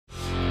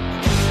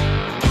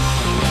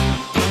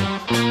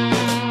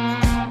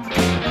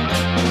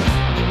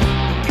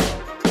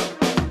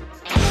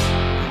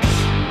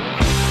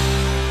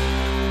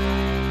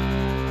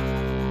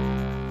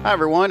Hi,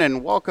 everyone,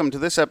 and welcome to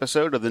this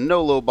episode of the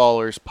No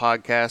Lowballers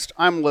podcast.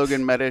 I'm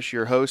Logan Medish,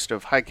 your host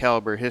of High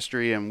Caliber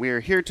History, and we are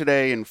here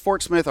today in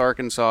Fort Smith,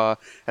 Arkansas,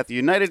 at the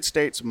United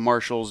States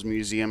Marshals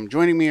Museum.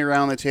 Joining me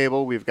around the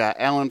table, we've got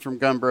Alan from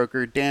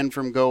Gunbroker, Dan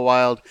from Go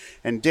Wild,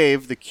 and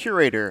Dave, the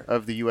curator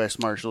of the U.S.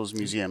 Marshals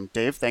Museum.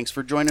 Dave, thanks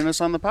for joining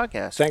us on the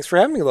podcast. Thanks for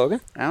having me,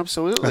 Logan.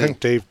 Absolutely. I think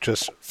Dave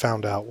just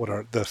found out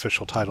what the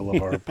official title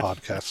of our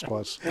podcast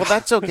was. Well,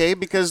 that's okay,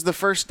 because the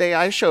first day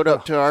I showed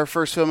up to our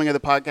first filming of the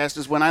podcast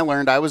is when I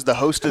learned I was the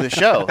host of the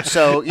show.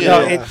 So, you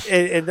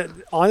know.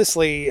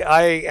 Honestly,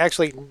 I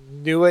actually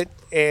knew it,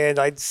 and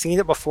I'd seen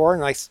it before,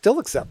 and I still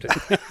accept it.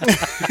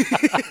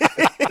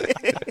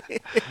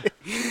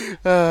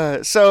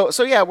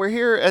 So yeah, we're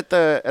here at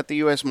the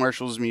U.S.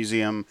 Marshals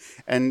Museum,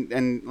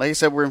 and like I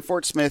said, we're in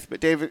Fort Smith. But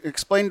Dave,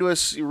 explain to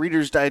us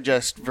Reader's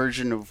Digest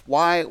version of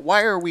why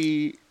are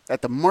we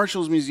at the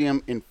Marshals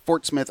Museum in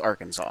Fort Smith,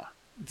 Arkansas?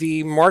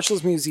 The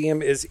Marshals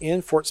Museum is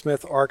in Fort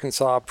Smith,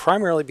 Arkansas,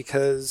 primarily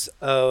because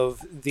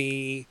of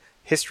the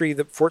history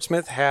that Fort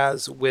Smith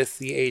has with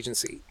the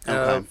agency.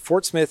 Okay.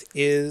 Fort Smith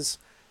is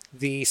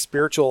the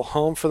spiritual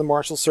home for the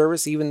Marshal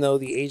Service, even though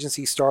the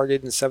agency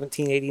started in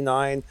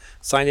 1789,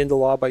 signed into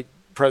law by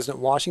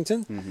President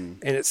Washington,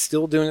 and it's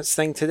still doing its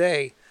thing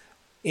today.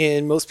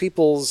 In most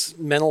people's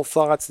mental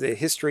thoughts, the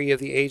history of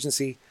the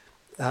agency,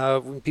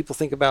 when people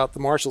think about the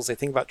Marshals, they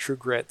think about True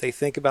Grit, they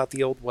think about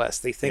the Old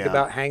West, they think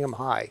about Hang 'em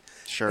High.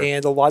 Sure.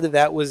 And a lot of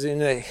that was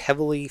in a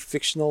heavily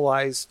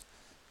fictionalized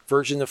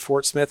version of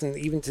Fort Smith, and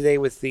even today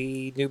with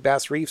the new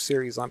Bass Reeves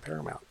series on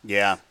Paramount.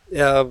 Yeah.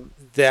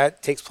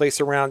 That takes place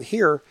around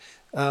here,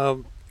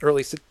 or at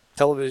least the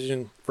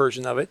television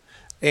version of it.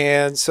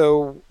 And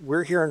so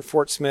we're here in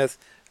Fort Smith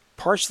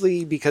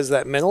partially because of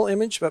that mental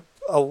image, but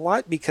a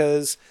lot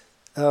because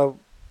the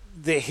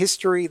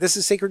history, this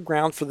is sacred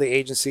ground for the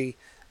agency.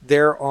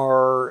 There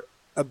are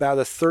about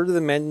a third of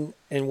the men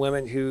and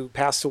women who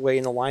passed away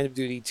in the line of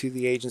duty to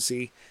the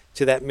agency,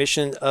 to that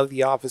mission of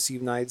the Office of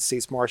United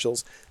States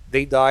Marshals.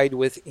 They died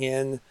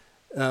within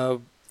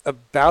about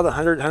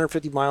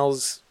 150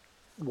 miles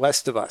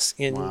west of us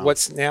in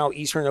what's now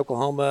eastern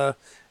Oklahoma,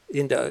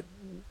 into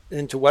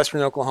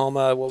western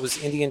Oklahoma, what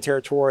was Indian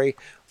Territory,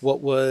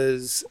 what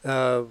was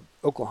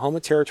Oklahoma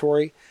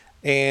Territory.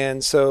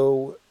 And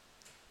so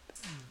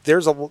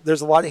there's a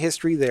lot of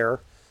history there.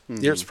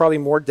 There's probably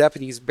more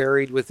deputies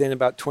buried within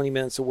about 20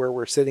 minutes of where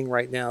we're sitting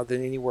right now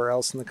than anywhere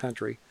else in the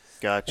country.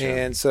 Gotcha.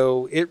 And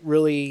so it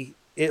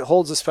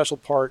holds a special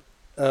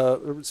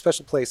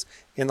place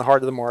in the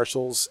heart of the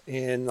Marshals,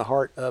 in the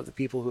heart of the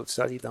people who have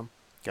studied them.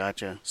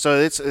 Gotcha. So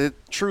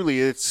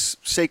it's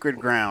sacred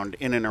ground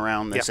in and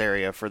around this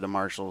area for the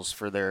Marshals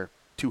for their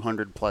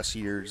 200 plus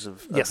years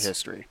of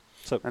history.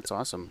 So that's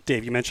awesome.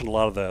 Dave, you mentioned a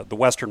lot of the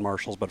Western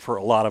Marshals, but for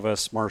a lot of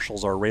us,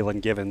 Marshals are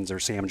Raylan Givens or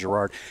Sam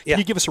Gerard. Can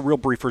you give us a real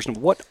brief version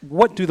of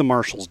what do the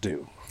Marshals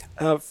do?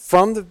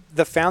 From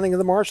the founding of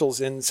the Marshals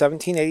in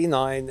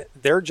 1789,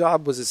 their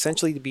job was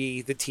essentially to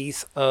be the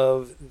teeth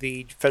of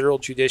the federal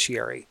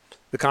judiciary.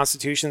 The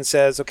Constitution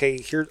says,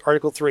 okay, here's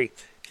Article 3.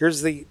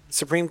 Here's the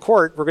Supreme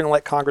Court. We're going to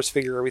let Congress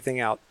figure everything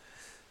out.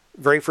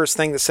 Very first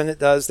thing the Senate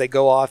does, they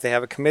go off, they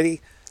have a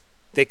committee,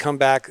 they come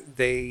back,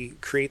 they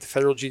create the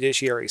federal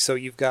judiciary. So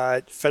you've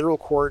got federal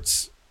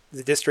courts,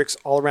 the districts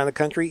all around the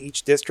country.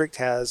 Each district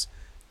has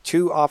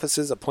 2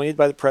 offices appointed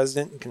by the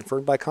president and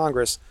confirmed by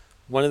Congress.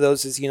 One of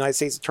those is the United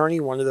States Attorney.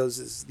 One of those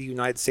is the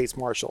United States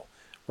Marshal.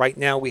 Right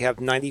now, we have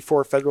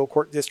 94 federal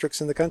court districts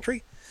in the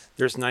country.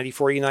 There's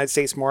 94 United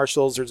States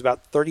Marshals. There's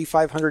about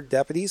 3,500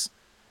 deputies.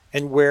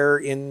 And where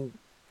in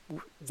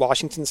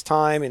Washington's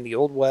time, in the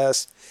Old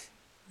West,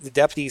 the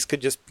deputies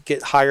could just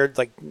get hired,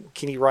 like,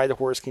 can you ride a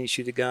horse? Can you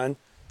shoot a gun?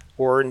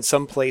 Or in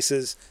some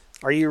places,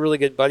 are you really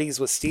good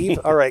buddies with Steve?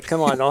 All right, come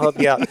on, I'll help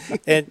you out.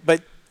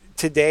 But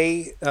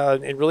today,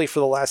 and really for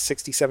the last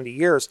 60, 70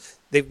 years,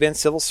 they've been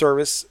civil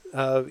service.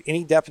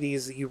 Any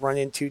deputies that you run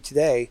into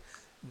today,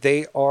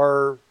 they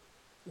are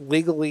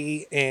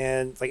legally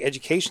and like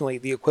educationally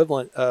the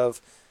equivalent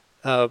of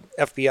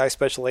FBI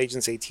special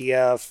agents,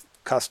 ATF,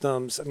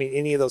 customs. I mean,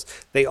 any of those,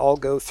 they all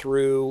go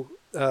through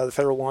the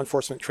Federal Law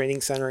Enforcement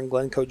Training Center in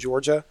Glencoe,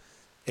 Georgia.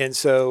 And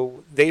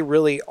so they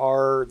really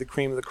are the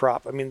cream of the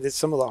crop. I mean, it's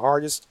some of the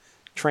hardest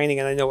training,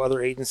 and I know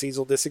other agencies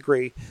will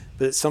disagree,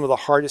 but it's some of the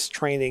hardest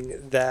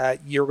training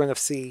that you're going to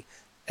see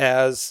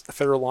as a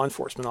federal law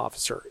enforcement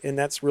officer. And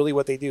that's really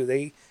what they do.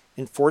 They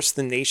enforce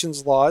the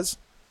nation's laws,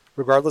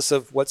 regardless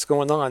of what's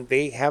going on.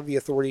 They have the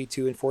authority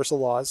to enforce the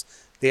laws.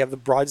 They have the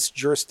broadest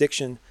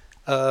jurisdiction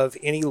of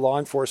any law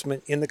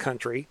enforcement in the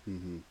country.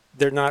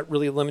 They're not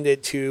really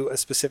limited to a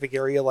specific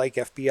area like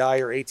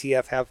FBI or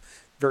ATF have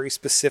very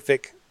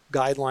specific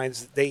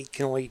guidelines. They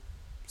can only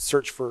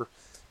search for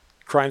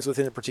crimes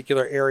within a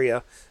particular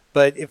area.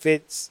 But if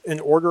it's an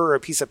order or a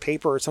piece of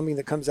paper or something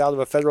that comes out of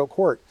a federal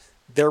court,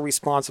 they're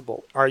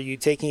responsible. Are you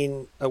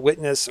taking a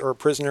witness or a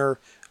prisoner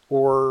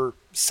or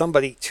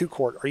somebody to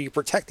court? Are you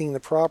protecting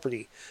the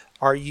property?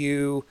 Are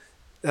you,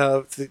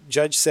 the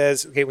judge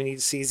says, okay, we need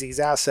to seize these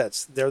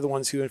assets. They're the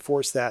ones who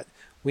enforce that.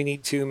 We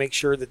need to make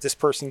sure that this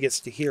person gets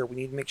to here. We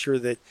need to make sure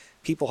that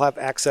people have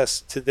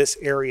access to this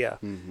area.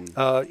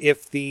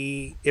 If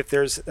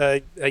there's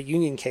a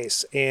union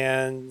case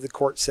and the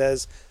court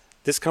says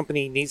this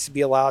company needs to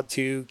be allowed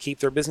to keep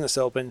their business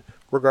open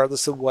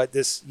regardless of what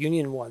this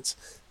union wants,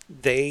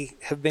 they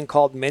have been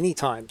called many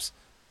times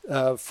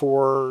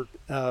for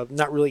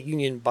not really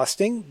union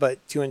busting,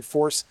 but to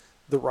enforce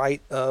the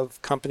right of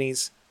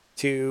companies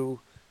to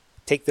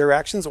take their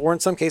actions, or in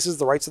some cases,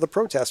 the rights of the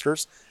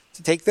protesters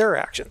to take their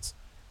actions.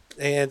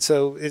 And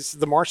so it's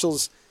the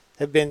Marshals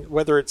have been,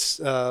 whether it's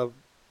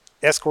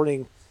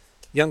escorting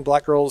young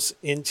black girls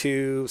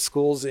into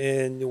schools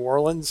in New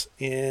Orleans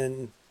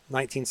in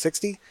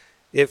 1960,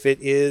 if it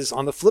is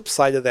on the flip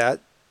side of that,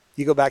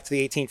 you go back to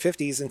the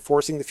 1850s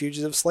enforcing the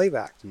Fugitive Slave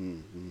Act.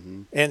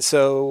 And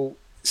so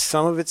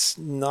some of it's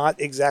not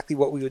exactly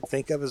what we would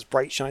think of as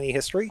bright, shiny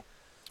history.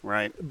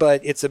 Right.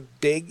 But it's a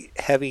big,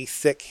 heavy,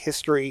 thick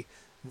history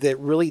that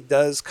really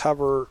does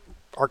cover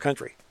our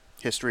country.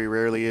 History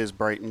rarely is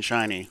bright and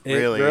shiny. It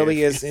really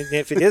rarely is. And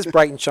if it is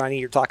bright and shiny,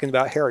 you're talking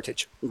about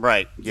heritage.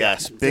 Right.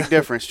 Yes. Big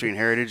difference between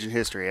heritage and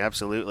history.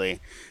 Absolutely.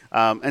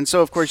 And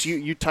so, of course,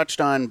 you touched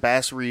on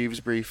Bass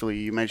Reeves briefly.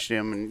 You mentioned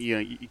him, and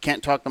you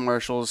can't talk the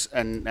Marshals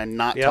and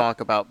not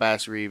talk about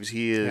Bass Reeves.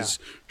 He is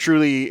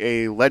truly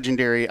a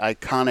legendary,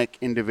 iconic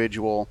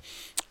individual.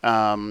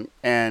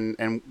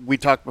 And we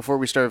talked before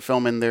we started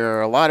filming, there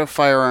are a lot of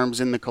firearms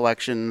in the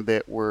collection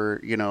that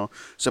were,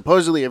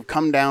 supposedly have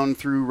come down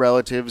through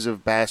relatives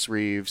of Bass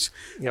Reeves.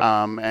 Yep.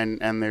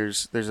 And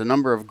there's a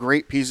number of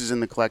great pieces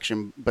in the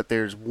collection, but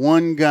there's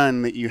one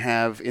gun that you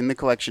have in the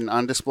collection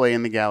on display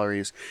in the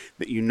galleries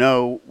that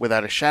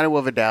without a shadow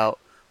of a doubt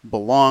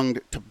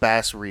belonged to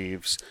Bass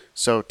Reeves.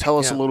 So tell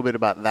us a little bit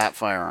about that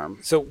firearm.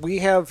 So we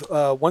have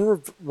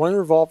one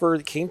revolver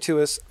that came to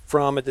us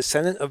from a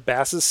descendant of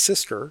Bass's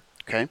sister.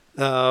 Okay.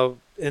 And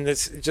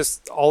it's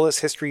just all this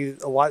history,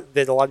 a lot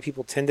of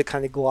people tend to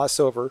kind of gloss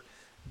over.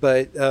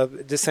 But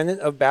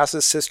descendant of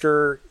Bass's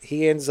sister,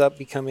 he ends up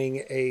becoming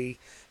a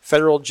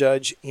federal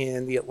judge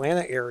in the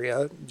Atlanta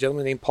area, a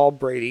gentleman named Paul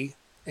Brady.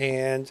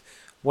 And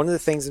one of the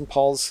things in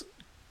Paul's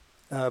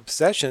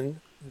possession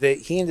that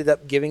he ended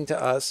up giving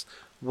to us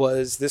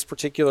was this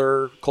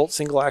particular Colt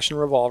single action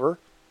revolver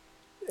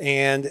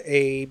and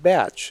a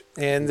badge.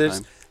 And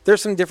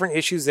there's some different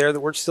issues there that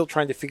we're still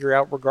trying to figure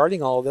out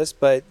regarding all of this,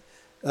 but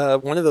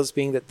one of those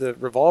being that the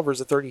revolver is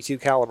a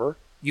 .32 caliber.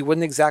 You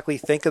wouldn't exactly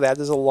think of that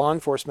as a law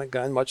enforcement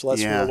gun, much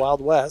less from the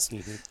Wild West.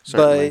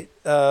 But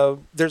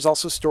there's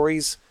also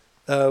stories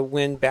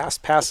when Bass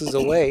passes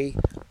away,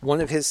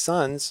 one of his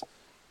sons,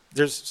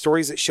 there's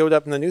stories that showed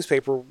up in the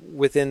newspaper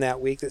within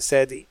that week that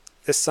said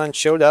this son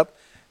showed up,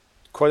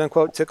 quote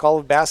unquote, took all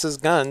of Bass's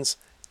guns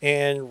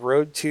and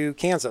rode to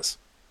Kansas.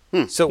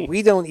 So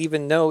we don't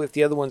even know if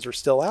the other ones are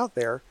still out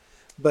there.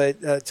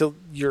 But to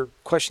your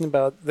question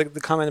about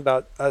the comment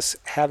about us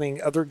having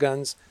other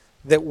guns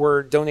that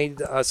were donated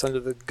to us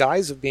under the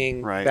guise of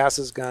being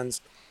Bass's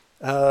guns,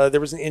 there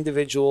was an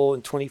individual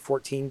in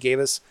 2014 gave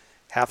us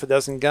half a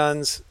dozen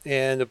guns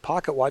and a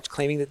pocket watch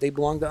claiming that they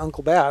belonged to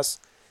Uncle Bass.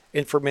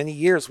 And for many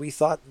years, we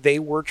thought they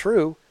were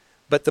true.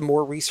 But the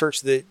more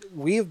research that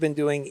we have been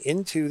doing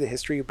into the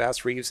history of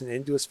Bass Reeves and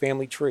into his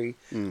family tree,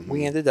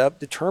 we ended up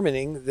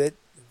determining that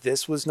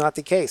this was not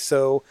the case.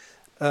 So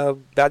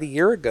about a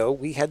year ago,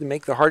 we had to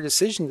make the hard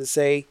decision to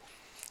say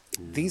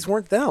these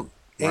weren't them.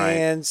 Right.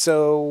 And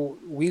so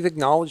we've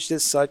acknowledged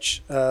as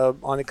such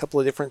on a couple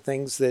of different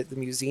things that the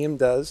museum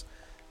does.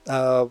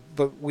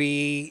 But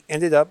we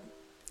ended up,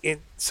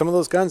 some of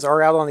those guns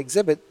are out on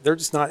exhibit. They're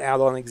just not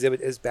out on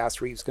exhibit as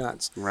Bass Reeves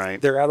guns. Right.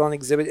 They're out on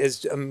exhibit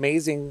as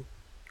amazing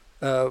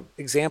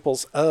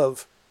examples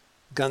of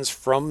guns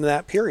from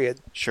that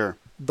period. Sure.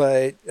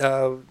 But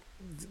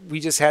we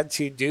just had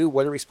to do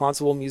what a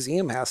responsible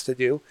museum has to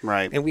do.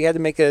 Right. And we had to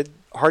make a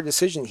hard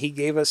decision. He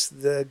gave us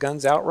the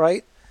guns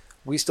outright.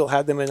 We still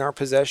had them in our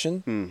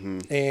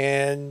possession.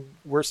 And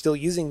we're still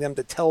using them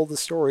to tell the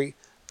story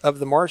of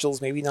the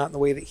Marshals, maybe not in the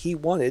way that he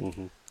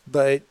wanted.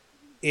 But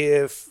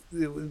if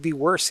it would be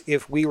worse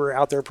if we were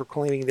out there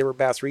proclaiming they were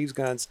Bass Reeves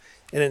guns,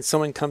 and then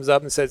someone comes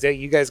up and says, "Hey,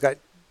 you guys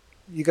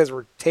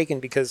were taken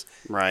because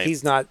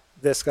he's not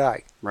this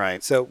guy."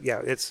 Right. So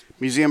it's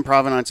museum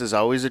provenance is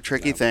always a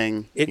tricky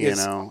thing, It is.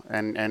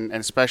 and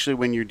especially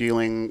when you're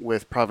dealing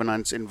with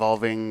provenance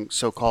involving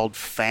so-called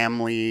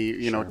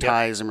family,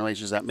 ties and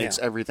relations, that makes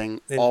everything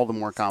all the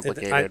more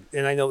complicated.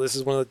 And I know this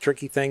is one of the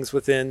tricky things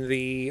within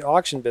the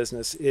auction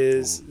business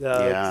is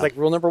like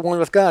rule number one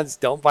with guns: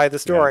 don't buy the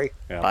story.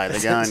 Buy the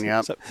gun.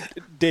 Yep. So,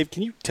 Dave,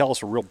 can you tell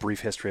us a real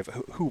brief history of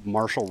who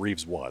Marshal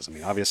Reeves was? I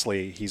mean,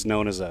 obviously he's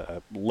known as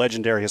a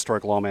legendary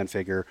historic lawman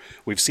figure.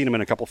 We've seen him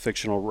in a couple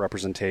fictional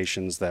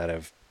representations that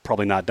have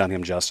probably not done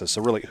him justice.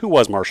 So really, who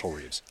was Marshal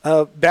Reeves?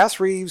 Bass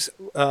Reeves,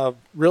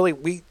 really,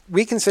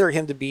 we consider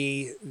him to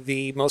be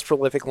the most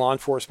prolific law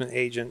enforcement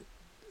agent,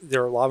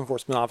 law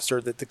enforcement officer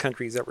that the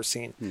country's ever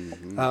seen.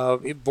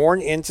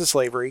 Born into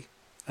slavery,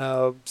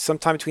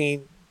 sometime between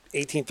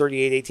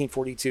 1838,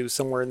 1842,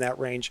 somewhere in that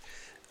range,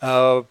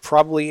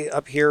 probably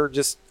up here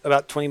just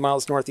about 20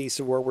 miles northeast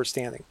of where we're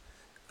standing.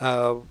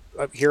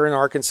 Up here in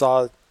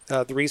Arkansas,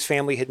 the Reeves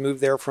family had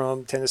moved there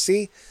from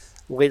Tennessee.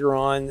 Later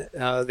on,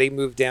 they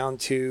moved down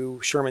to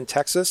Sherman,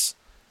 Texas,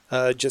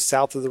 just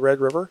south of the Red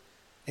River.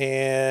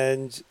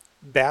 And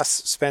Bass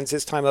spends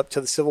his time up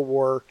to the Civil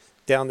War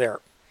down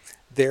there.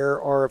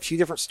 There are a few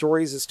different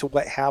stories as to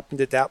what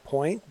happened at that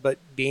point, but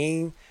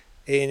being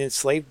an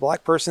enslaved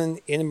black person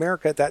in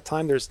America at that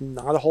time, there's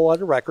not a whole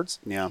lot of records.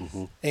 Yeah.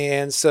 Mm-hmm.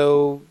 And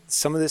so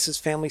some of this is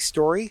family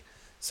story.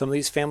 Some of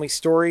these family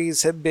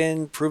stories have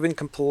been proven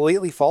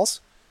completely false.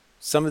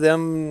 Some of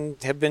them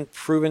have been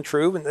proven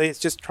true, and it's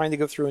just trying to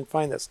go through and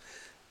find this.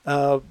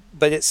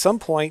 But at some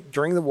point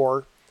during the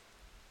war,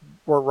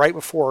 or right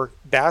before,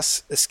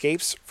 Bass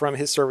escapes from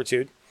his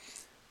servitude,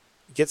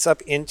 gets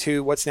up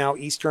into what's now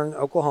eastern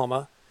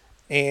Oklahoma,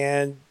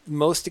 and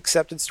most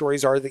accepted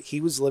stories are that he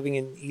was living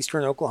in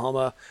eastern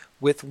Oklahoma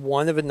with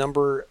one of a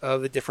number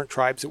of the different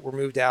tribes that were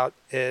moved out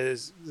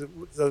as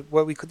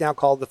what we could now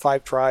call the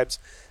 5 tribes,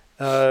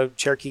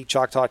 Cherokee,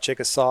 Choctaw,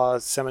 Chickasaw,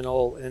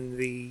 Seminole, and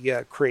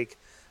the Creek.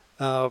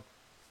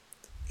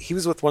 He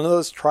was with one of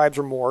those tribes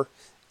or more,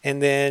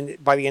 and then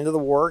by the end of the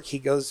war, he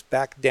goes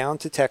back down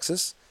to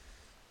Texas,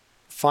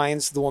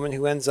 finds the woman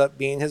who ends up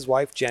being his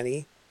wife,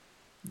 Jenny.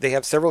 They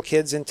have several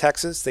kids in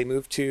Texas. They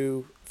move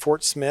to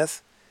Fort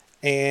Smith,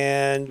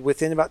 and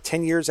within about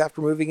 10 years after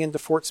moving into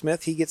Fort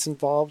Smith, he gets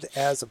involved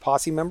as a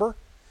posse member.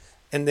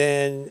 And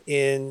then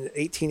in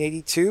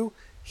 1882,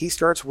 he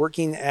starts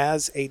working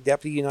as a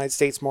deputy United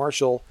States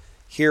Marshal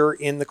here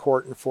in the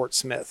court in Fort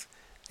Smith.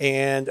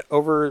 And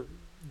over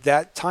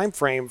that time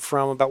frame,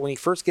 from about when he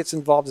first gets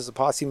involved as a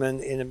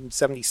posseman in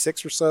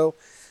 76 or so,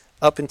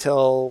 up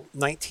until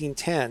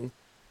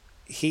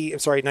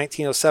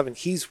 1907,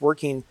 he's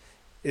working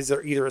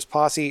either as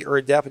posse or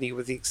a deputy,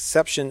 with the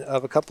exception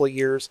of a couple of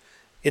years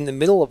in the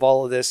middle of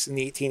all of this in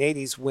the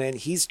 1880s when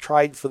he's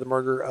tried for the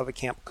murder of a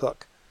camp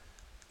cook,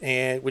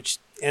 and which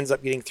ends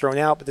up getting thrown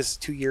out. But this is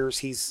 2 years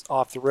he's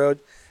off the road.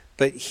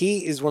 But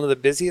he is one of the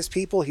busiest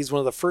people. He's one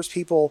of the first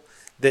people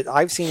that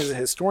I've seen as a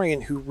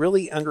historian who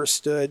really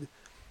understood.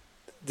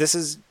 This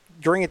is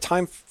during a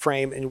time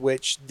frame in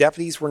which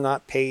deputies were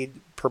not paid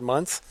per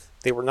month.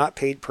 They were not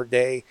paid per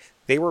day.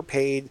 They were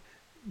paid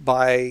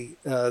by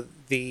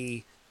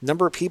the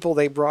number of people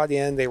they brought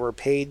in. They were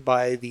paid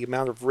by the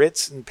amount of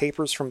writs and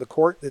papers from the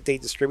court that they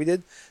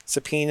distributed,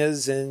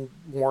 subpoenas and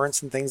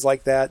warrants and things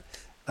like that.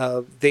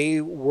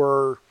 They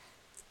were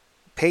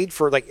paid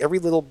for like every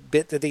little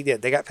bit that they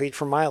did. They got paid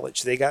for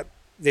mileage.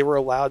 They were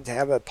allowed to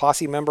have a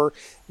posse member.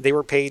 They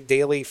were paid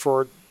daily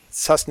for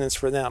sustenance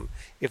for them.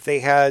 If they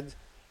had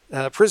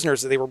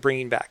prisoners that they were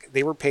bringing back,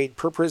 they were paid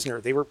per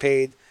prisoner. They were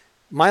paid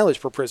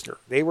mileage per prisoner.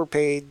 They were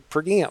paid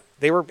per diem.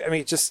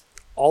 Just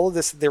all of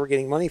this that they were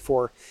getting money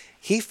for.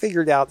 He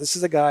figured out this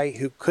is a guy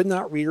who could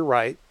not read or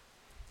write.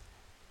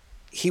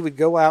 He would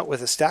go out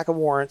with a stack of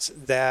warrants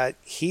that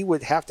he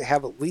would have to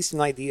have at least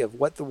an idea of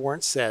what the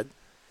warrant said.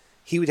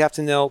 He would have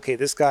to know, okay,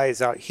 this guy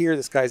is out here,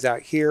 this guy's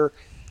out here.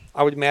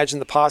 I would imagine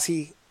the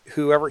posse,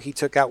 whoever he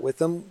took out with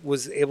them,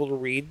 was able to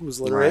read,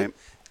 was literate, right,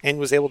 and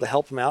was able to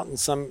help him out in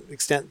some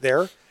extent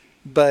there.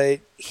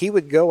 But he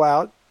would go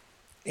out,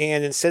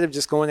 and instead of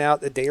just going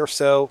out a day or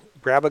so,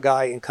 grab a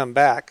guy and come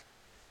back,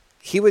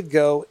 he would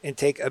go and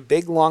take a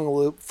big long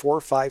loop,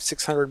 400, 500,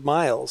 600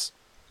 miles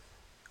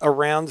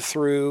around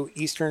through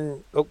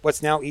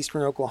what's now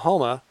eastern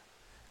Oklahoma,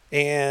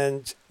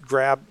 and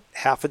grab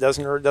half a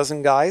dozen or a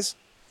dozen guys,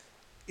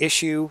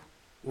 issue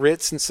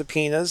writs and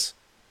subpoenas,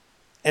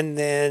 and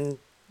then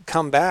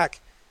come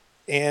back.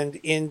 And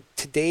in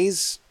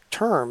today's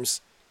terms,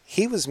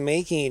 he was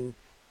making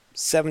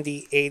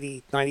 $70,000,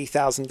 $80,000,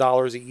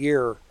 $90,000 a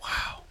year.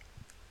 Wow.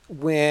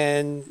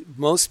 When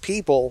most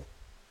people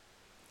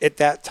at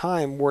that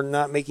time were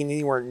not making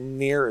anywhere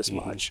near as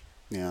much.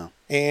 Yeah.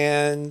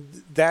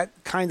 And that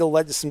kind of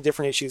led to some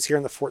different issues here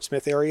in the Fort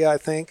Smith area, I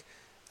think,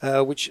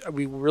 which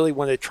we really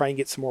want to try and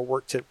get some more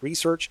work to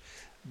research.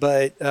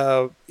 But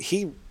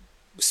he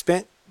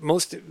spent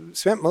most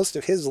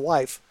of his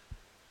life,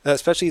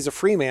 especially as a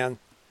free man,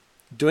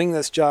 doing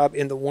this job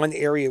in the one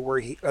area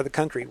of the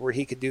country where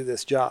he could do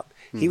this job.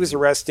 Mm-hmm. He was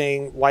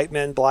arresting white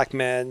men, black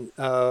men,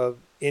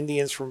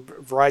 Indians from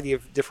a variety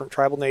of different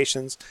tribal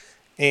nations,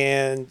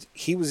 and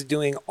he was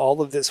doing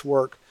all of this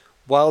work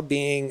while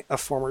being a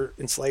former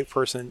enslaved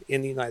person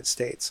in the United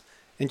States.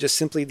 And just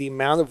simply the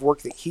amount of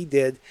work that he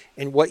did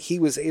and what he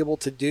was able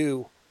to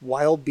do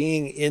while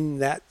being in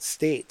that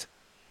state,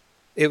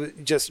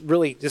 it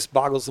just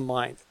boggles the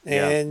mind.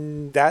 Yeah.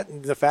 And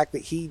the fact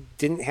that he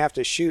didn't have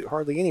to shoot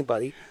hardly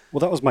anybody.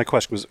 Well, that was my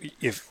question, was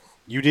if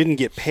you didn't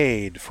get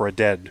paid for a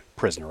dead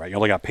prisoner, right? You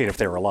only got paid if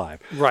they were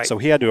alive. Right. So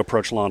he had to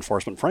approach law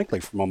enforcement, frankly,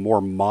 from a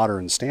more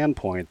modern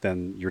standpoint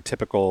than your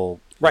typical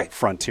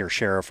frontier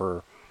sheriff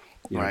or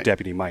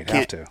deputy might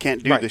have to.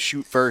 Can't do the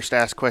shoot first,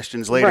 ask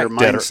questions later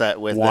mindset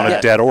with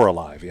wanted dead or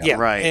alive. Yeah.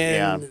 Right.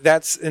 And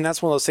that's one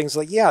of those things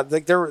like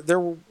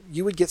there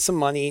you would get some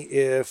money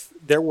if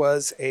there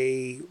was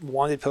a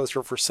wanted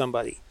poster for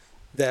somebody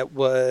that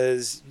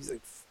was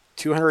like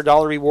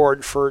 $200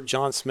 reward for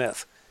John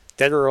Smith,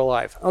 dead or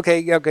alive.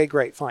 Okay,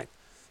 great, fine.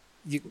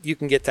 you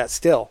can get that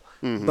still.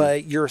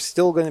 But you're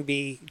still going to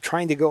be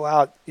trying to go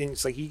out, and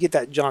it's like you get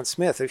that John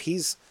Smith. If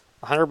he's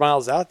 100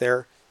 miles out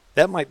there,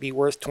 that might be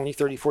worth 20,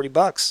 30, 40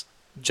 bucks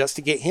just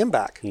to get him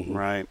back.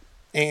 Right.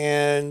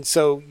 And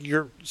so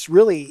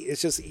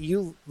it's just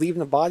you leaving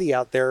the body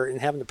out there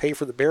and having to pay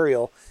for the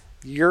burial,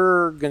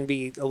 you're going to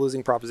be a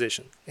losing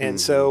proposition. And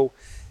so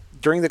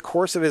during the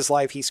course of his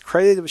life, he's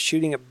credited with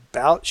shooting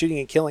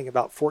and killing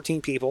about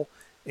 14 people,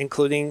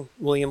 including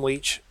William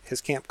Leach, his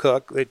camp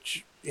cook,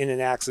 which in an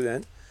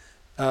accident.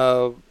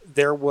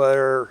 There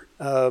were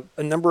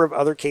a number of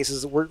other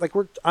cases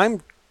that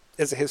I'm,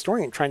 as a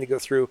historian, trying to go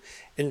through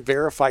and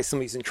verify some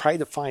of these and try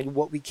to find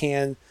what we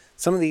can.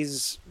 Some of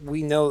these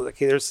we know,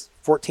 okay, there's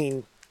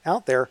 14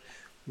 out there.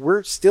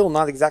 We're still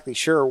not exactly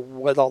sure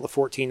what all the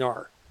 14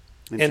 are.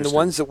 And the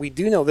ones that we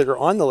do know that are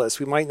on the list,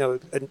 we might know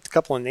a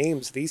couple of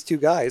names. These two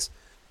guys,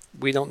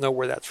 we don't know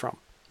where that's from.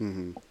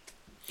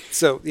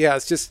 So yeah,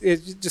 it's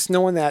just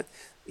knowing that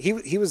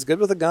he was good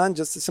with a gun,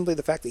 just simply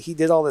the fact that he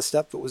did all this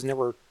stuff, but was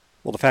never.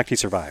 Well, the fact he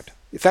survived.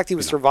 The fact he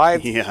was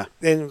survived. Yeah.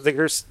 And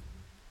the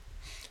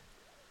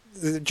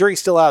jury's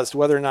still out as to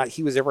whether or not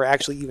he was ever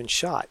actually even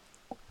shot.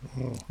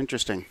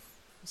 Interesting.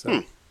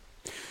 So.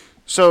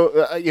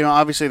 So,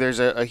 obviously there's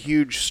a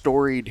huge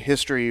storied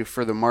history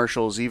for the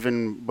Marshals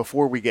even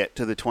before we get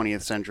to the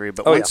 20th century.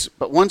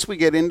 But once we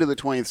get into the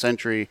 20th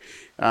century,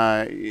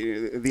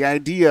 the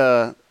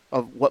idea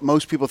of what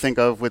most people think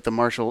of with the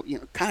Marshal,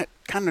 kind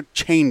of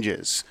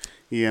changes,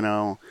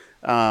 And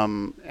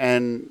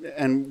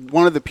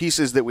one of the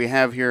pieces that we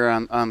have here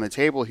on the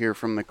table here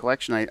from the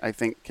collection, I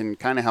think can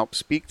kind of help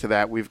speak to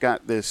that. We've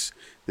got this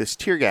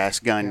tear gas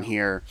gun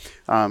here.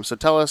 So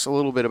tell us a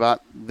little bit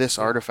about this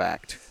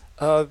artifact.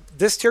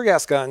 This tear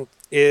gas gun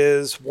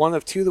is one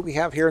of two that we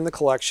have here in the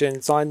collection.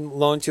 It's on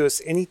loan to us.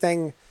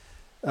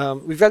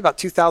 We've got about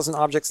 2,000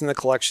 objects in the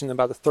collection,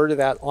 about a third of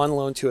that on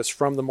loan to us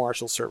from the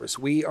Marshal Service.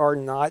 We are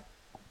not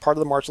part of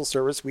the Marshal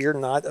Service. We are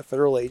not a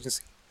federal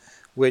agency,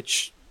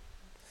 which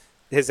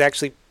has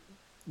actually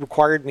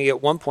required me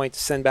at one point to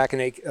send back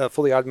a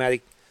fully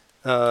automatic,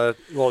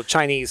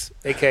 Chinese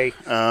AK.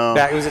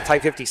 Back. It was a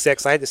Type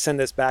 56. I had to send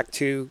this back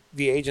to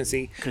the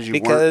agency because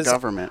you weren't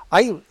government.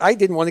 I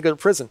didn't want to go to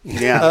prison.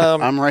 Yeah,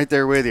 I'm right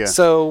there with you.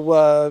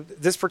 So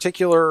this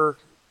particular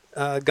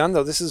gun,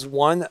 though, this is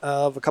one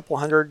of a couple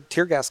hundred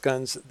tear gas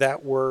guns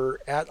that were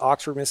at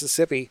Oxford,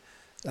 Mississippi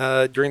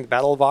during the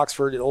Battle of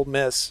Oxford at Ole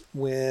Miss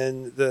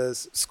when the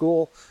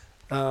school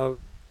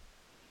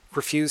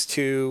refused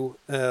to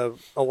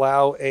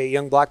allow a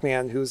young black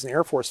man who was an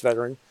Air Force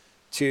veteran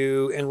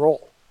to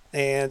enroll.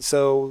 And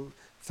so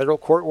federal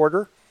court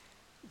order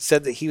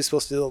said that he was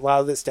supposed to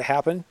allow this to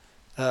happen.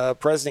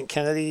 President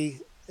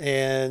Kennedy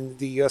and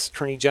the U.S.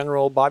 Attorney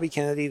General Bobby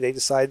Kennedy, they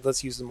decided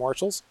let's use the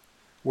Marshals,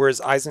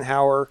 whereas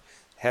Eisenhower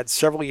had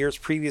several years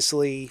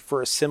previously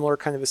for a similar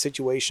kind of a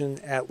situation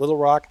at Little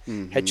Rock,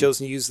 had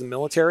chosen to use the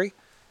military.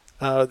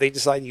 They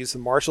decided to use the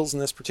Marshals in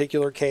this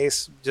particular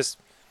case, just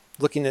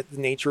looking at the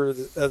nature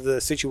of the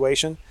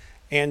situation.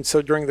 And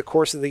so during the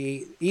course of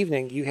the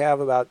evening, you have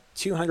about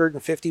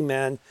 250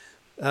 men,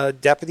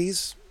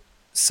 deputies,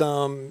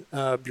 some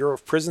Bureau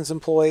of Prisons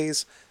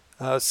employees,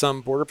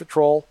 some Border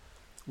Patrol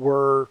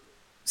were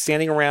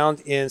standing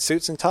around in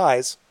suits and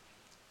ties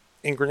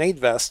in grenade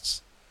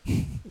vests,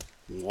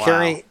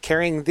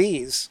 carrying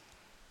these.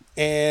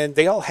 And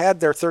they all had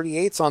their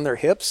 38s on their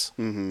hips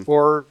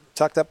or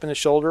tucked up in the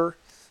shoulder,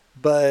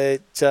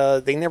 but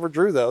they never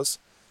drew those.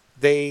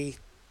 They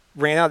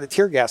ran out of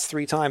tear gas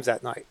 3 times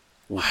that night.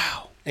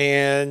 Wow.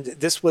 And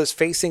this was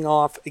facing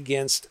off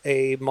against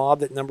a mob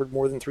that numbered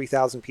more than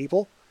 3,000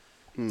 people.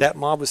 That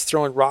mob was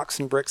throwing rocks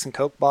and bricks and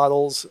Coke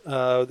bottles.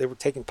 They were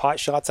taking pot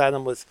shots at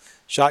them with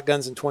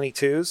shotguns and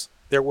 22s.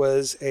 There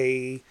was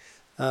a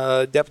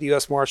deputy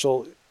U.S.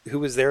 Marshal who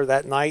was there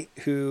that night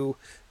who,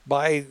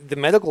 by the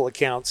medical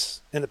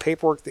accounts and the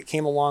paperwork that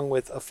came along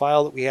with a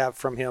file that we have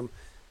from him,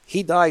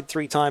 he died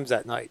 3 times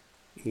that night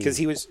because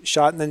he was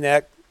shot in the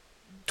neck,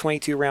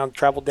 22 round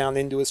traveled down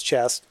into his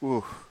chest.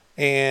 Ooh.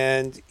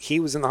 And he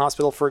was in the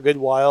hospital for a good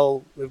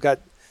while.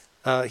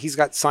 He's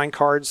got signed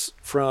cards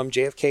from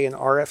JFK and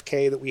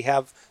RFK that we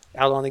have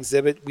out on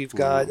exhibit. We've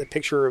got a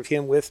picture of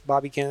him with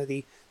Bobby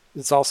Kennedy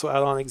that's also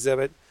out on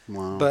exhibit.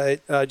 Wow.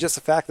 But just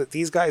the fact that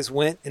these guys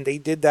went and they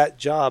did that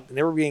job, and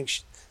they were being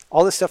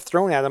all this stuff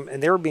thrown at them,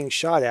 and they were being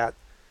shot at,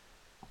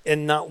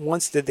 and not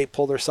once did they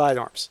pull their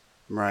sidearms.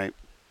 Right.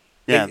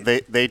 Yeah,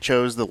 they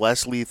chose the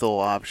less lethal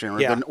option,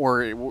 or,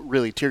 or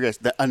really tear gas,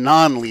 a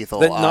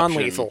non-lethal option.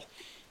 Non-lethal.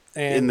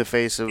 And, in the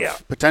face of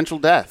potential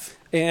death.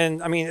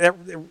 And I mean,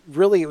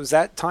 it was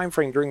that time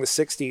frame during the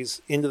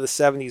 60s into the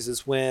 70s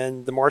is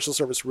when the Marshal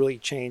Service really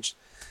changed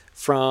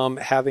from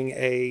having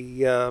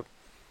the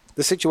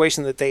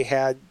situation that they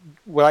had,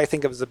 what I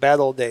think of as the bad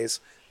old days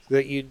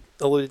that you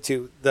alluded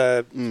to,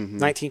 the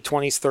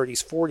 1920s,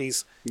 30s,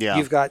 40s. Yeah.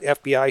 You've got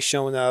FBI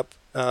showing up,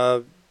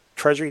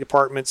 Treasury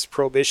Department's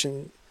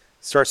prohibition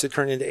starts to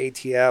turn into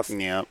ATF.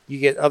 Yep. You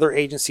get other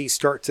agencies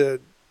start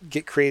to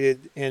get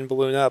created and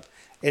balloon up.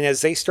 And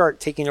as they start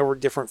taking over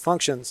different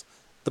functions,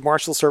 the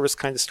Marshal Service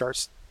kind of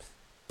starts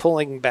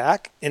pulling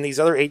back, and these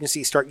other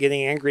agencies start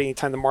getting angry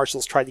anytime the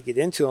marshals try to get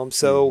into them.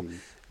 So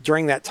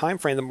during that time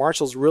frame, the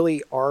marshals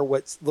really are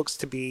what looks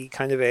to be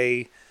kind of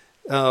a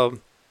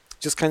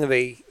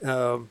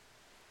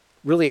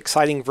really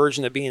exciting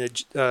version of being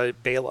a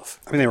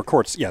bailiff. I mean, they were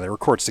court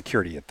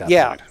security at that point.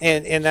 Yeah,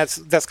 and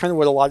that's kind of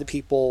what a lot of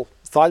people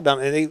thought about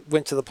them. And they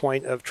went to the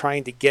point of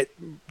trying to get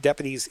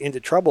deputies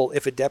into trouble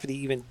if a deputy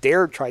even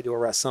dared try to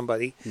arrest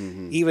somebody,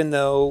 even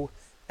though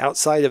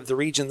outside of the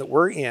region that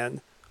we're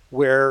in,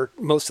 where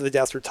most of the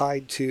deaths are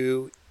tied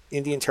to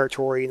Indian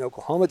Territory and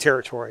Oklahoma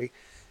Territory,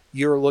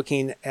 you're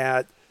looking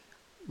at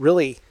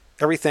really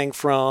everything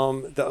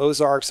from the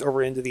Ozarks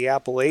over into the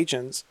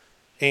Appalachians.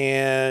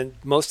 And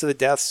most of the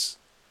deaths,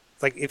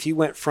 like if you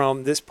went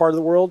from this part of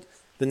the world,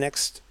 the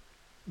next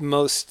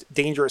most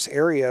dangerous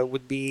area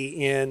would be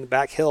in the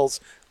back hills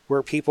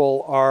where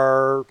people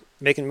are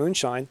making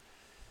moonshine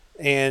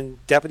and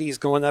deputies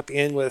going up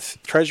in with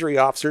treasury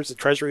officers. The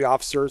treasury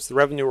officers, the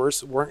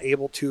revenuers, weren't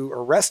able to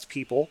arrest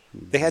people.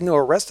 They had no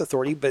arrest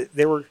authority, but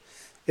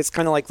it's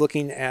kind of like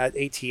looking at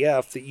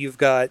ATF, that you've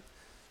got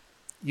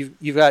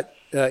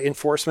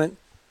enforcement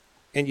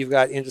and you've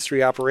got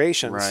industry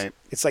operations. Right.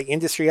 It's like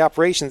industry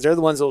operations. They're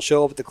the ones that will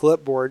show up at the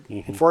clipboard.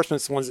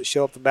 Enforcement's the ones that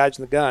show up the badge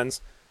and the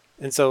guns.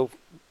 And so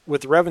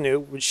with the revenue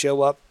would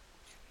show up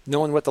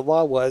knowing what the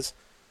law was.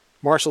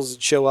 Marshals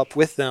would show up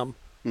with them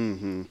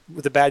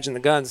with the badge and the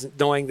guns,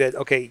 knowing that,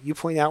 okay, you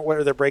point out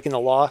whether they're breaking the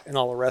law and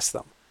I'll arrest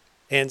them.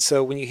 And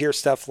so when you hear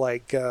stuff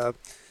like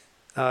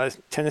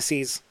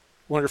Tennessee's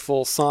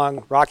wonderful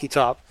song Rocky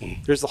Top,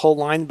 there's the whole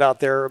line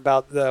about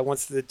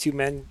once the two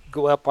men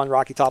go up on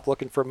Rocky Top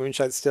looking for a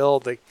moonshine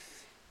still, they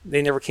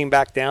never came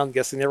back down.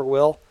 Guess they never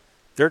will.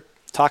 They're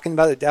talking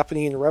about a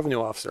deputy and a revenue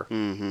officer.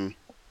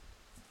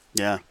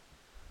 Yeah,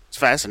 it's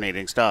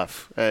fascinating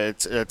stuff.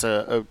 It's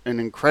an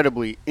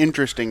incredibly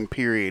interesting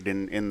period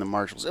in the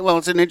Marshals. Well,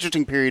 it's an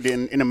interesting period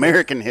in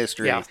American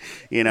history,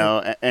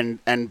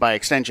 and by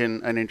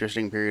extension, an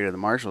interesting period of the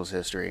Marshals'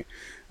 history.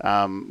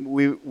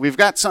 We've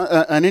got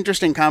an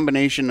interesting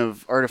combination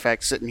of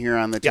artifacts sitting here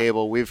on the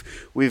table.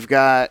 We've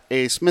got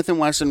a Smith &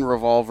 Wesson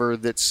revolver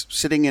that's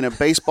sitting in a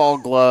baseball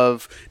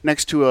glove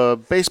next to a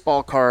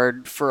baseball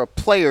card for a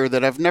player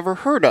that I've never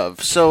heard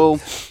of. So,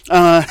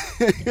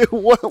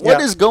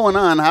 what is going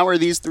on? How are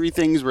these three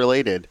things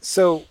related?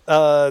 So,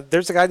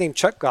 there's a guy named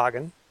Chuck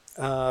Goggin.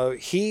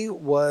 He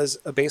was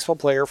a baseball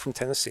player from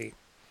Tennessee,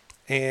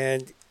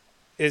 and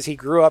as he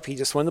grew up, he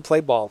just wanted to play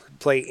ball,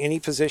 play any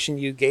position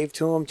you gave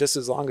to him, just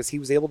as long as he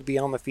was able to be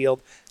on the field,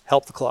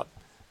 help the club.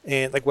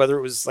 And like whether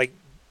it was like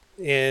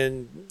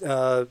in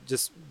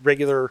just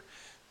regular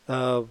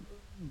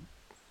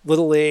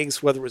little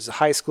leagues, whether it was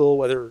high school,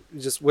 whether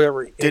just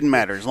whatever. Didn't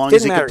matter as long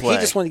as he could play. He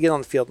just wanted to get on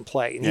the field and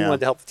play, and he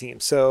wanted to help the team.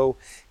 So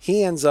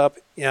he ends up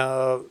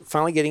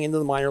finally getting into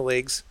the minor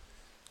leagues,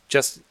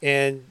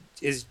 and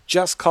is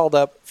just called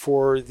up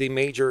for the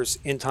majors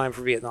in time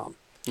for Vietnam.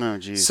 Oh,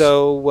 geez.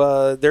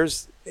 So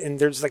there's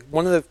like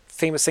one of the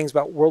famous things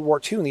about World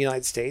War II in the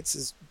United States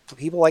is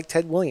people like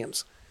Ted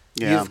Williams.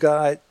 Yeah. You've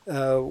got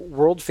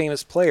world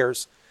famous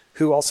players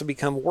who also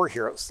become war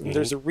heroes. And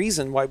there's a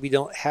reason why we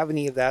don't have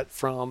any of that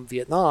from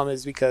Vietnam,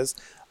 is because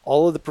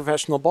all of the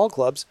professional ball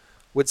clubs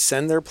would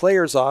send their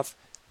players off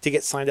to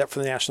get signed up for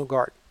the National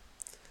Guard.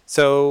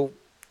 So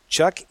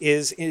Chuck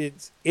is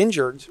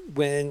injured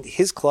when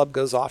his club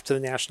goes off to the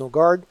National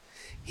Guard.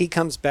 He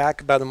comes back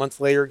about a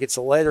month later, gets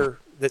a letter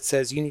that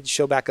says you need to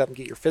show back up and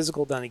get your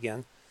physical done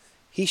again.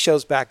 He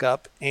shows back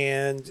up,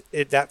 and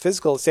that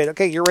physical said,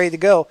 okay, you're ready to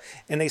go.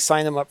 And they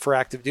sign him up for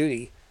active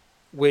duty,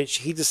 which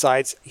he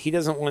decides he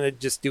doesn't want to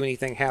just do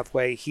anything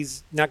halfway.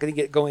 He's not going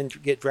to go in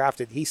and get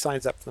drafted. He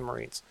signs up for the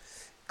Marines,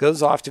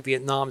 goes off to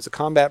Vietnam as a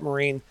combat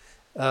Marine,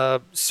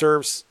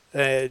 serves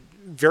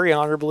very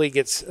honorably,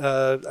 gets,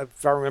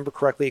 if I remember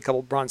correctly, a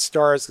couple Bronze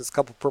Stars, gets a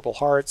couple Purple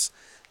Hearts.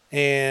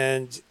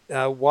 And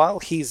while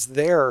he's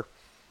there,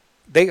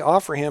 they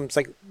offer him, it's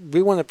like,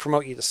 we want to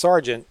promote you to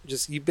sergeant.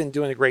 Just, you've been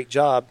doing a great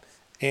job.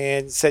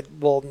 And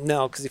said, well,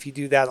 no, because if you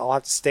do that, I'll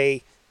have to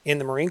stay in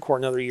the Marine Corps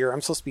another year.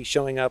 I'm supposed to be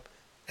showing up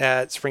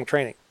at spring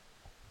training.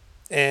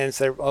 And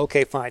said,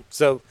 okay, fine.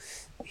 So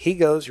he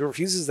goes, he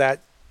refuses that,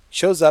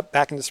 shows up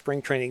back into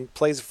spring training,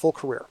 plays a full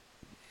career.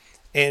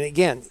 And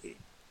again,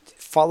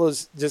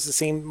 follows just the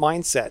same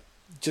mindset,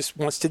 just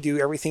wants to do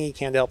everything he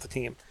can to help the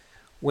team.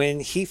 When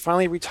he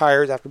finally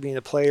retires after being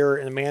a player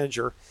and a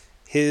manager,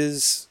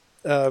 his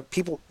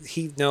people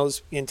he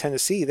knows in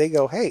Tennessee, they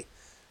go, hey,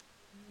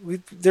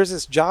 there's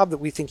this job that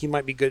we think he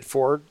might be good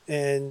for,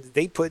 and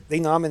they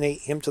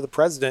nominate him to the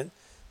president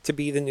to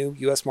be the new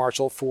U.S.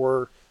 Marshal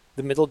for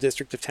the Middle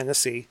District of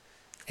Tennessee,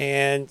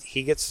 and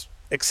he gets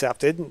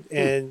accepted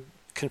and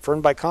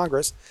confirmed by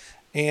Congress,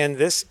 and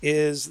this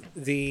is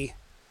the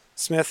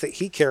Smith that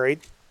he carried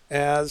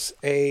as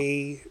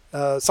a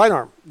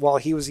sidearm while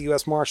he was a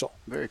U.S. Marshal.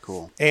 Very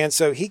cool. And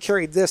so he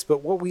carried this,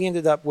 but what we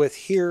ended up with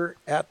here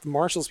at the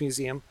Marshals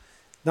Museum,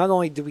 not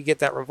only did we get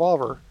that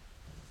revolver,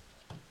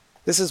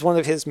 this is one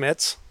of his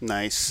mitts.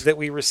 Nice. That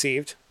we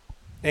received.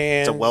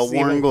 And it's a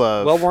well-worn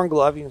glove. Well-worn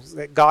glove.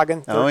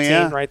 Goggin,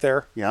 13 right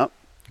there. Yep.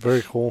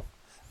 Very cool.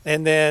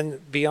 And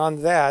then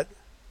beyond that,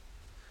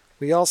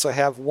 we also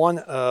have one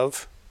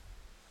of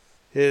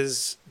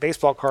his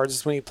baseball cards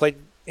is when he played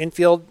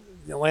infield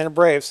the Atlanta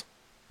Braves.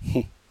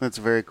 That's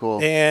very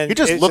cool. And he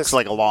just it's looks just-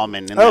 like a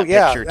lawman in Oh, that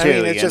yeah. picture I too.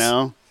 mean, it's You just-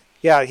 know.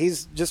 Yeah,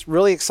 he's just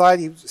really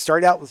excited. He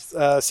started out with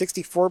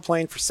 64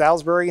 playing for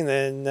Salisbury and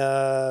then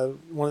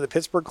one of the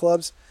Pittsburgh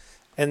clubs,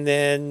 and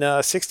then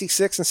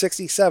 66 and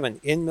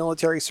 67 in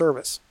military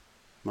service.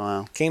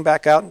 Wow. Came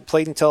back out and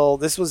played until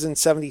this was in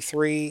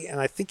 73, and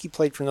I think he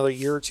played for another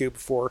year or two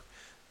before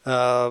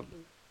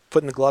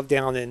putting the glove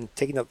down and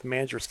taking up the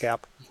manager's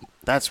cap.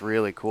 That's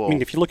really cool. I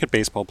mean, if you look at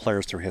baseball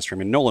players through history, I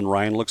mean, Nolan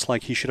Ryan looks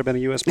like he should have been a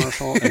U.S.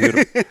 Marshal.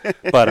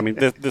 But, I mean,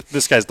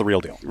 this guy's the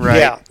real deal. right.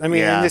 Yeah, I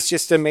mean, Yeah. and it's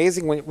just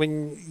amazing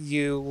when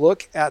you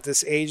look at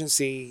this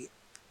agency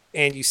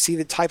and you see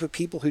the type of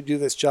people who do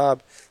this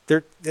job.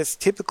 That's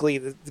typically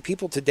the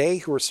people today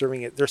who are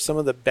serving it. They're some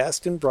of the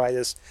best and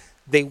brightest.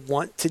 They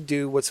want to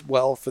do what's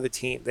well for the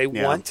team. They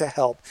Yeah. want to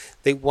help.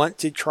 They want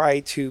to try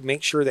to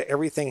make sure that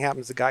everything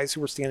happens. The guys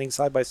who were standing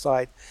side by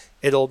side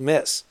at Ole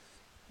Miss,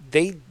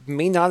 they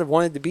may not have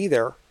wanted to be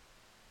there.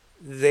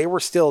 They were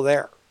still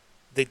there.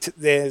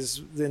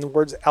 There's, in the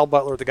words of Al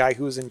Butler, the guy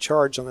who was in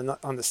charge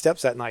on the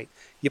steps that night,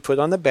 you put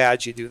on the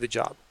badge, you do the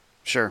job.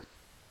 Sure.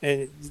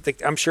 And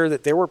I'm sure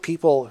that there were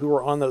people who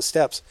were on those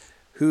steps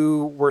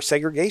who were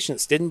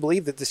segregationists, didn't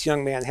believe that this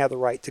young man had the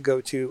right to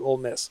go to Ole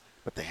Miss.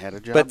 But they had a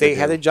job. But they to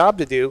had do. a job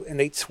to do, and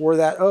they swore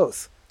that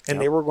oath, and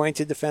Yep. they were going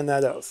to defend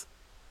that oath.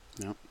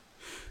 Yep.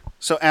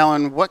 So,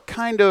 Alan, what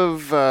kind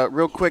of,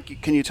 real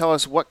quick, can you tell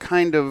us what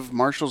kind of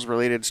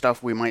Marshals-related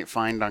stuff we might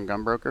find on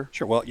Gunbroker?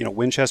 Sure. Well,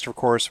 Winchester, of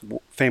course,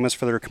 famous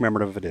for their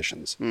commemorative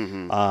editions.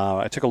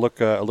 I took a look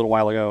a little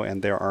while ago,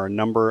 and there are a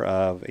number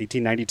of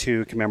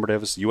 1892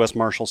 commemoratives, U.S.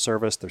 Marshal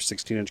Service. They're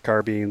 16-inch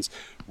carbines,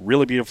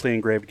 really beautifully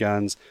engraved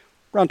guns,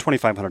 around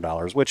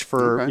 $2,500, which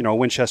for Okay. a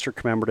Winchester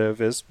commemorative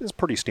is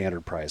pretty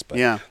standard price. But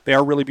Yeah. they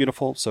are really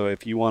beautiful. So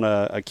if you want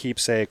a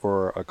keepsake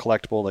or a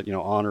collectible that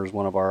honors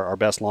one of our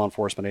best law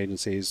enforcement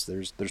agencies,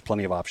 there's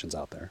plenty of options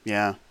out there.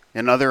 Yeah.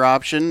 Another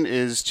option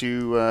is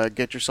to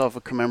get yourself a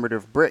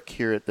commemorative brick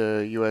here at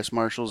the U.S.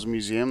 Marshals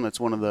Museum. That's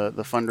one of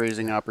the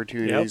fundraising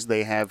opportunities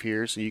they have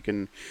here. So you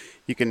can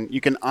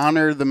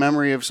honor the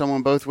memory of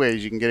someone both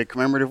ways. You can get a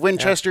commemorative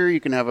Winchester.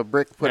 You can have a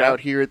brick put out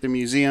here at the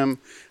museum.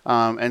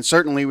 And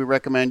certainly we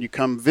recommend you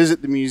come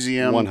visit the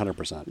museum.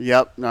 100%.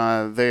 Yep.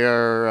 They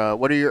are,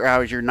 what are your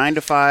hours? You're 9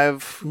 to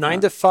 5?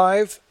 9 to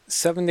 5,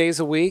 7 days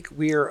a week.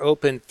 We are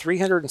open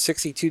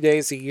 362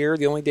 days a year.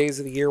 The only days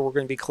of the year we're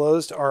going to be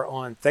closed are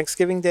on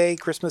Thanksgiving Day,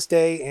 Christmas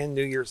Day, and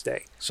New Year's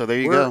Day. So there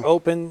you We're go.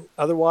 open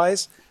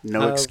otherwise.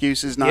 No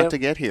excuses not to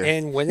get here.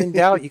 And when in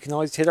doubt, you can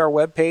always hit our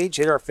webpage,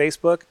 hit our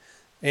Facebook.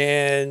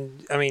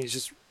 And, I mean, it's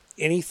just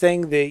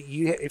anything that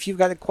if you've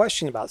got a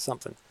question about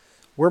something,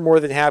 we're more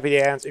than happy to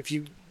answer. If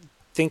you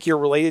think you're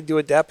related to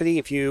a deputy,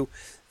 if you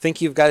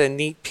think you've got a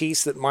neat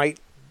piece that might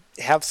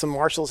have some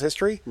Marshals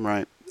history,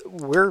 Right.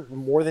 we're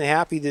more than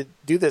happy to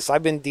do this.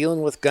 I've been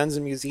dealing with guns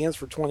and museums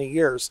for 20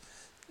 years,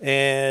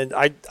 and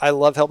I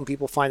love helping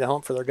people find a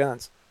home for their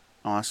guns.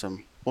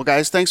 Awesome. Well,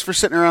 guys, thanks for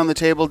sitting around the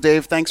table.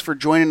 Dave, thanks for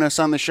joining us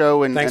on the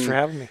show and Thanks for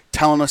having me.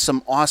 telling us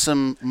some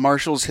awesome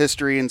Marshals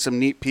history and some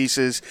neat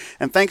pieces.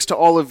 And thanks to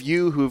all of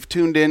you who've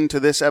tuned in to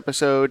this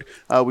episode.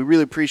 We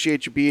really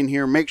appreciate you being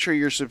here. Make sure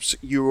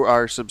you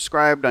are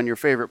subscribed on your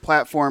favorite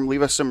platform.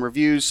 Leave us some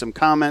reviews, some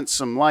comments,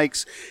 some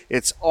likes.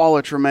 It's all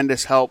a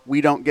tremendous help.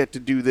 We don't get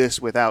to do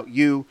this without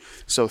you.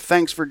 So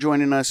thanks for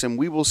joining us, and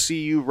we will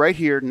see you right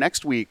here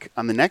next week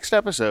on the next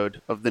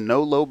episode of the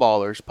No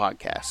Lowballers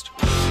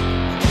podcast.